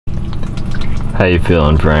How you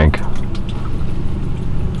feeling, Frank?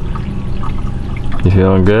 You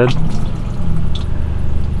feeling good?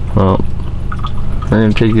 Well, we're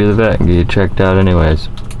gonna take you to the vet and get you checked out anyways.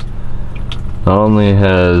 Not only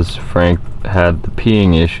has Frank had the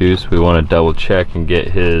peeing issues, we want to double check and get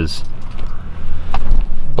his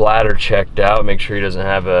bladder checked out, make sure he doesn't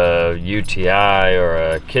have a UTI or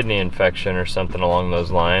a kidney infection or something along those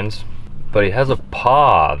lines. But he has a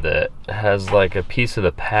paw that has like a piece of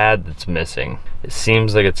the pad that's missing. It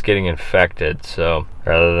seems like it's getting infected, so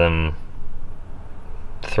rather than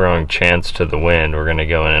throwing chance to the wind, we're gonna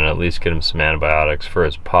go in and at least get him some antibiotics for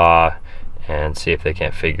his paw and see if they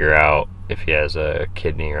can't figure out if he has a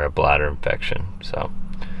kidney or a bladder infection. So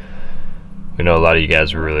we know a lot of you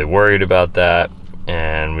guys are really worried about that,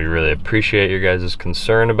 and we really appreciate your guys'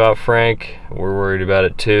 concern about Frank. We're worried about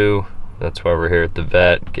it too. That's why we're here at the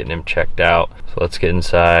vet, getting him checked out. So let's get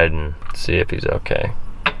inside and see if he's okay.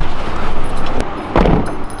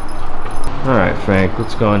 All right, Frank,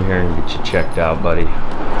 let's go in here and get you checked out, buddy.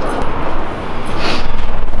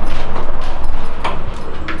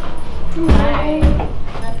 Hi.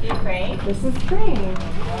 Must be Frank. This is Frank.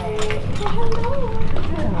 Hi.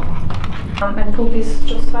 Hello. And poop is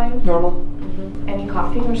just fine? Normal. Any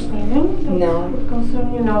coughing or sneezing? No.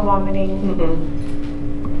 Concern, you know, vomiting?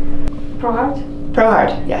 Pro hard? Pro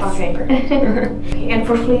hard, yes. Okay. And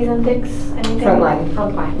for fleas and ticks, anything? Front line.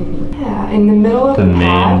 Front line. Yeah, in the middle of The the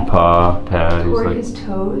main paw pad. toward Like, his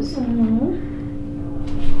toes. Don't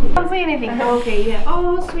say anything. Okay, yeah.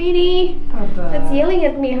 Oh, sweetie. That's yelling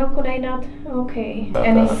at me. How could I not? Okay.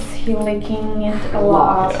 And is he licking it a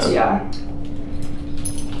lot? Yeah.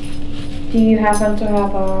 Do you happen to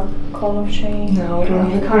have a cone of shame? No, we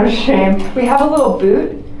don't have a cone of shame. We have a little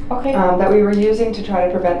boot Okay. that we were using to try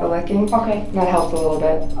to prevent the licking. Okay. That helped a little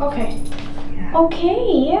bit. Okay. Yeah.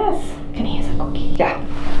 Okay, yes. And he has a cookie. Yeah.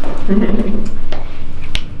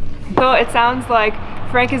 So it sounds like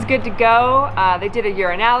Frank is good to go. They did a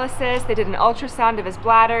urinalysis, they did an ultrasound of his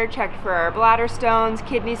bladder, checked for bladder stones,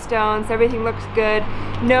 kidney stones, everything looks good.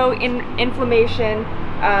 No inflammation.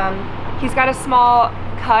 He's got a small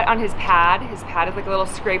cut on his pad. His pad is like a little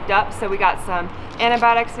scraped up, so we got some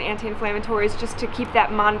antibiotics and anti-inflammatories just to keep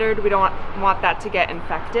that monitored. We don't want that to get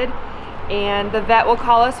infected. And the vet will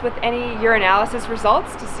call us with any urinalysis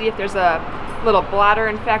results to see if there's a little bladder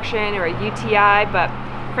infection or a UTI, but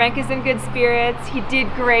Frank is in good spirits. He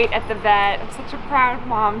did great at the vet. I'm such a proud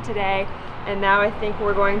mom today. And now I think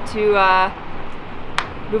we're going to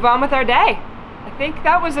move on with our day. I think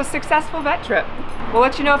that was a successful vet trip. We'll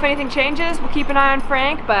let you know if anything changes. We'll keep an eye on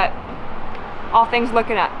Frank, but all things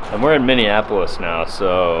looking up. and we're in Minneapolis now,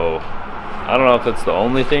 so I don't know if it's the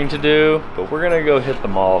only thing to do, but we're gonna go hit the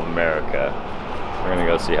Mall of America. We're gonna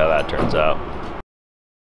go see how that turns out.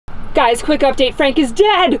 Guys, quick update, Frank is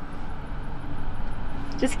dead!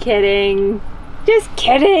 Just kidding. Just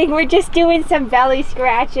kidding, we're just doing some belly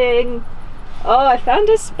scratching. Oh, I found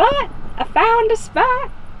a spot. I found a spot.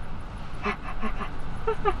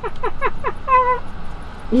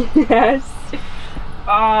 Yes.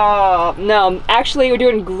 Oh, no, actually we're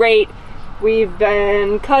doing great. We've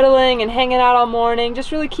been cuddling and hanging out all morning,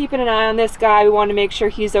 just really keeping an eye on this guy. We want to make sure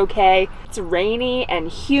he's okay. It's rainy and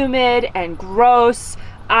humid and gross.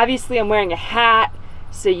 Obviously I'm wearing a hat,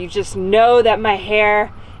 so you just know that my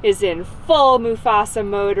hair is in full Mufasa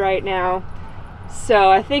mode right now. So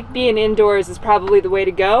I think being indoors is probably the way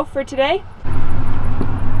to go for today.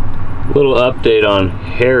 Little update on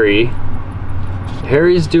Harry.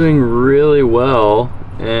 Harry's doing really well,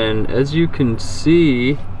 and as you can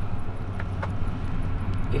see,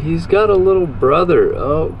 he's got a little brother.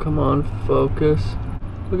 Oh, come on, focus.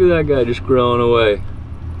 Look at that guy just growing away.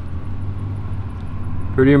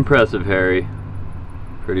 Pretty impressive, Harry.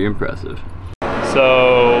 Pretty impressive.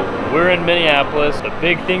 So, we're in Minneapolis. A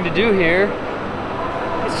big thing to do here.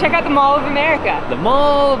 Let's check out the Mall of America. The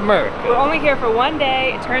Mall of America. We're only here for one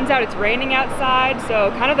day. It turns out it's raining outside,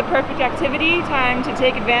 so kind of the perfect activity. Time to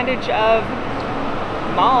take advantage of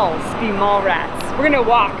malls, be mall rats. We're gonna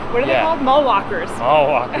walk. What are they called? Mall walkers. Mall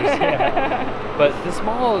walkers, yeah. But this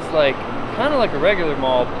mall is like, kind of like a regular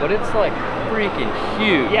mall, but it's like freaking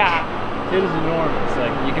huge. Yeah. It is enormous.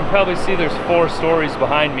 Like, you can probably see there's 4 stories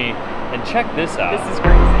behind me. And check this out. This is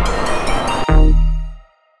crazy.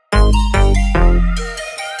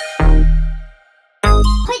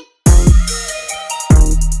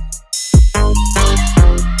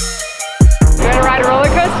 You wanna ride a roller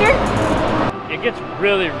coaster? It gets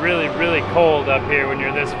really, really, really cold up here when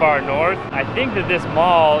you're this far north. I think that this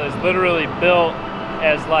mall is literally built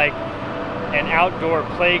as like an outdoor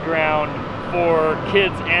playground for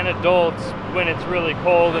kids and adults when it's really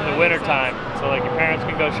cold in the wintertime. So like your parents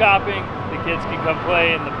can go shopping, The kids can come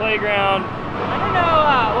play in the playground. I don't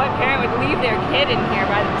know what parent would leave their kid in here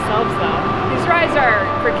by themselves though. These rides are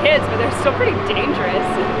for kids, but they're still pretty dangerous.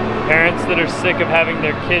 Parents that are sick of having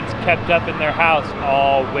their kids kept up in their house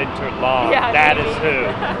all winter long. Yeah, that maybe. is who.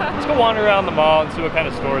 Let's go wander around the mall and see what kind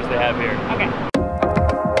of stores they have here. Okay.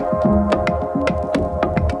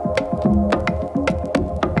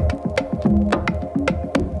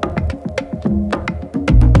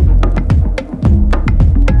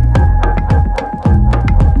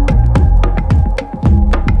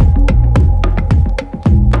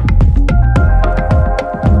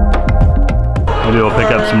 Maybe we'll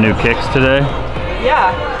pick up some new kicks today.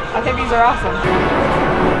 Yeah, I think these are awesome.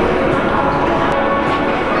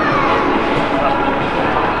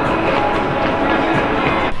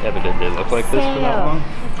 Yeah, but did they look like this for that long?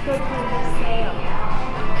 Let's go to the sale.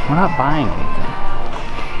 We're not buying anything.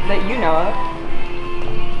 That you know of.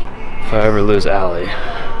 If I ever lose Allie,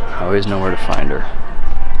 I always know where to find her.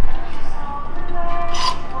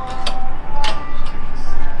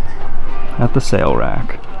 At the sale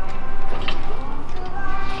rack.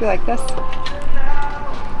 Do you like this?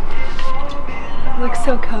 It looks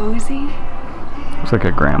so cozy. Looks like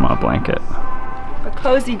a grandma blanket. A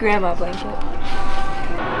cozy grandma blanket.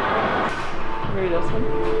 Maybe this one?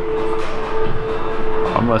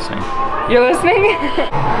 I'm listening. You're listening?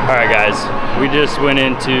 Alright guys, we just went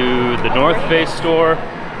into the North Face store.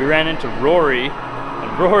 We ran into Rory,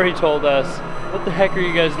 and Rory told us, what the heck are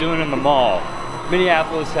you guys doing in the mall?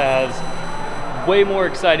 Minneapolis has way more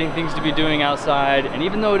exciting things to be doing outside, and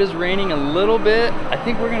even though it is raining a little bit, I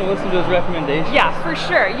think we're gonna listen to his recommendations. Yeah, for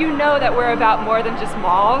sure. You know that we're about more than just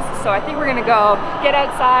malls, so I think we're gonna go get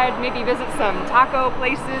outside, maybe visit some taco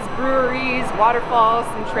places, breweries, waterfalls,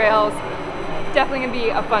 some trails. Definitely gonna be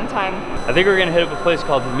a fun time. I think we're gonna hit up a place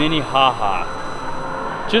called Minnehaha.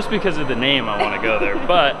 Just because of the name, I wanna go there,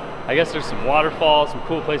 but I guess there's some waterfalls, some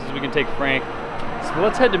cool places we can take Frank. So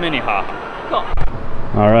let's head to Minnehaha. Cool.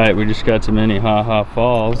 All right, we just got to Minnehaha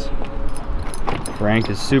Falls. Frank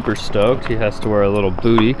is super stoked. He has to wear a little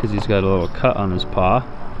bootie because he's got a little cut on his paw.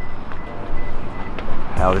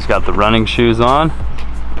 Now he's got the running shoes on.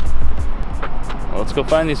 Well, let's go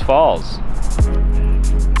find these falls.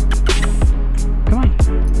 Come on.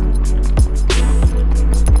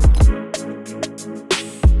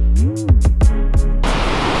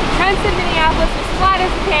 Trent said Minneapolis was flat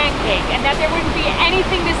as a pancake and that there wouldn't be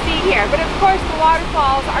anything to see here, but of course the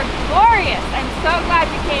waterfalls are glorious. I'm so glad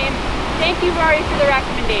we came. Thank you, Rory, for the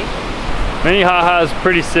recommendation. Minnehaha is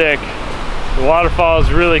pretty sick. The waterfall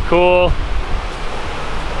is really cool.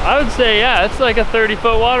 I would say, yeah, it's like a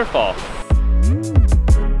 30-foot waterfall.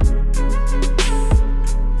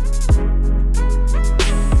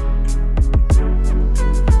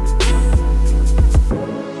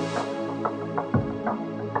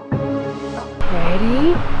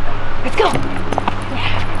 Ready? Let's go!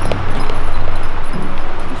 Yeah.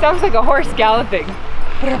 It sounds like a horse galloping.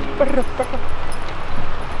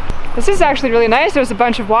 This is actually really nice. There's a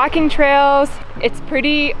bunch of walking trails. It's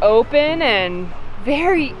pretty open and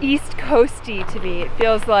very East Coasty to me. It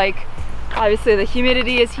feels like, obviously the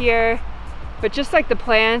humidity is here, but just like the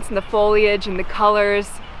plants and the foliage and the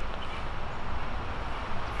colors,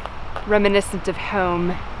 reminiscent of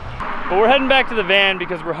home. But we're heading back to the van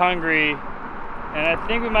because we're hungry, and I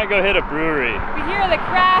think we might go hit a brewery. We hear the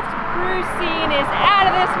craft brew scene is out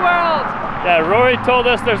of this world. Yeah, Rory told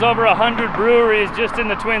us there's over 100 breweries just in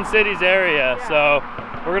the Twin Cities area, so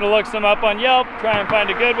we're gonna look some up on Yelp, try and find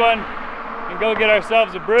a good one, and go get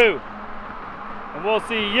ourselves a brew. And we'll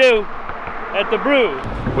see you at the brew.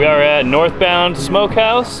 We are at Northbound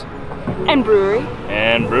Smokehouse And brewery.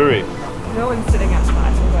 and Brewery. No one's sitting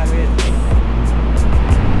outside, so I'm glad we didn't take that.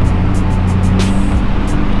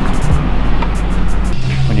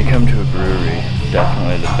 When you come to a brewery,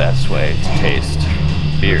 definitely the best way to taste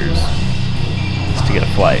beers is to get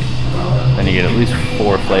a flight. Then you get at least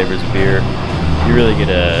 4 flavors of beer. You really get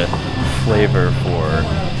a flavor for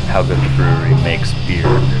how good the brewery makes beer.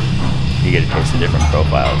 You get a taste of different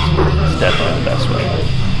profiles. It's definitely the best way.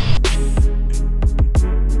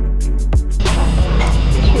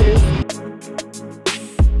 Cheers.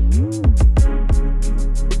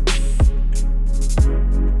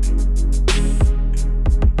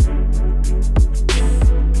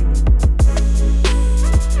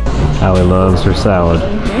 Allie loves her salad.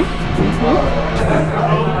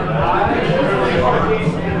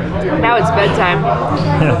 Now it's bedtime.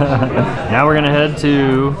 Now we're gonna head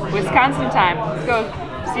to... Wisconsin time. Let's go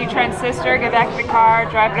see Trent's sister, get back in the car,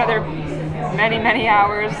 drive another many, many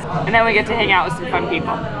hours, and then we get to hang out with some fun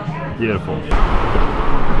people. Beautiful.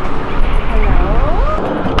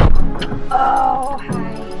 Hello? Oh,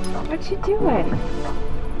 hi. What you doing?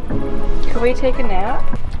 Can we take a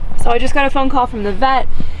nap? So I just got a phone call from the vet.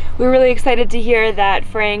 We're really excited to hear that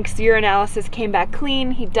Frank's urinalysis came back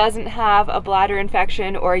clean. He doesn't have a bladder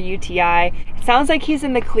infection or a UTI. It sounds like he's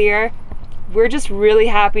in the clear. We're just really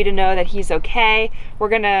happy to know that he's okay. We're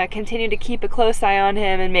gonna continue to keep a close eye on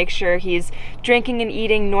him and make sure he's drinking and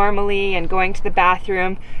eating normally and going to the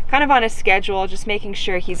bathroom, kind of on a schedule, just making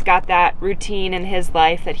sure he's got that routine in his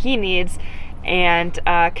life that he needs, and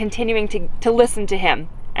continuing to listen to him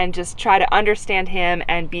and just try to understand him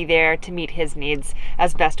and be there to meet his needs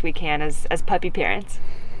as best we can as puppy parents.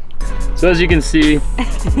 So as you can see,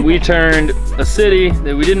 we turned a city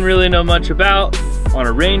that we didn't really know much about on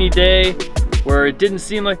a rainy day where it didn't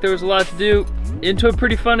seem like there was a lot to do into a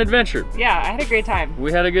pretty fun adventure. Yeah, I had a great time.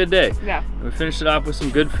 We had a good day. Yeah. We finished it off with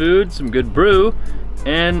some good food, some good brew,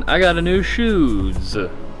 and I got a new shoes.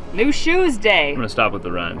 New shoes day. I'm gonna stop with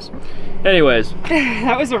the rhymes. Anyways.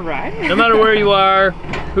 That was a rhyme? No matter where you are,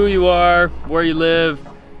 who you are, where you live,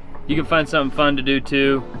 you can find something fun to do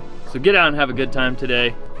too. So get out and have a good time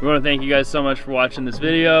today. We want to thank you guys so much for watching this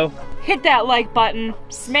video. Hit that like button,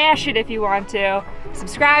 smash it if you want to.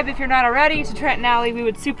 Subscribe if you're not already to Trent and Allie. We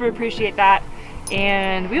would super appreciate that.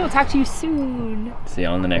 And we will talk to you soon. See you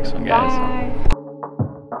on the next one, guys. Bye.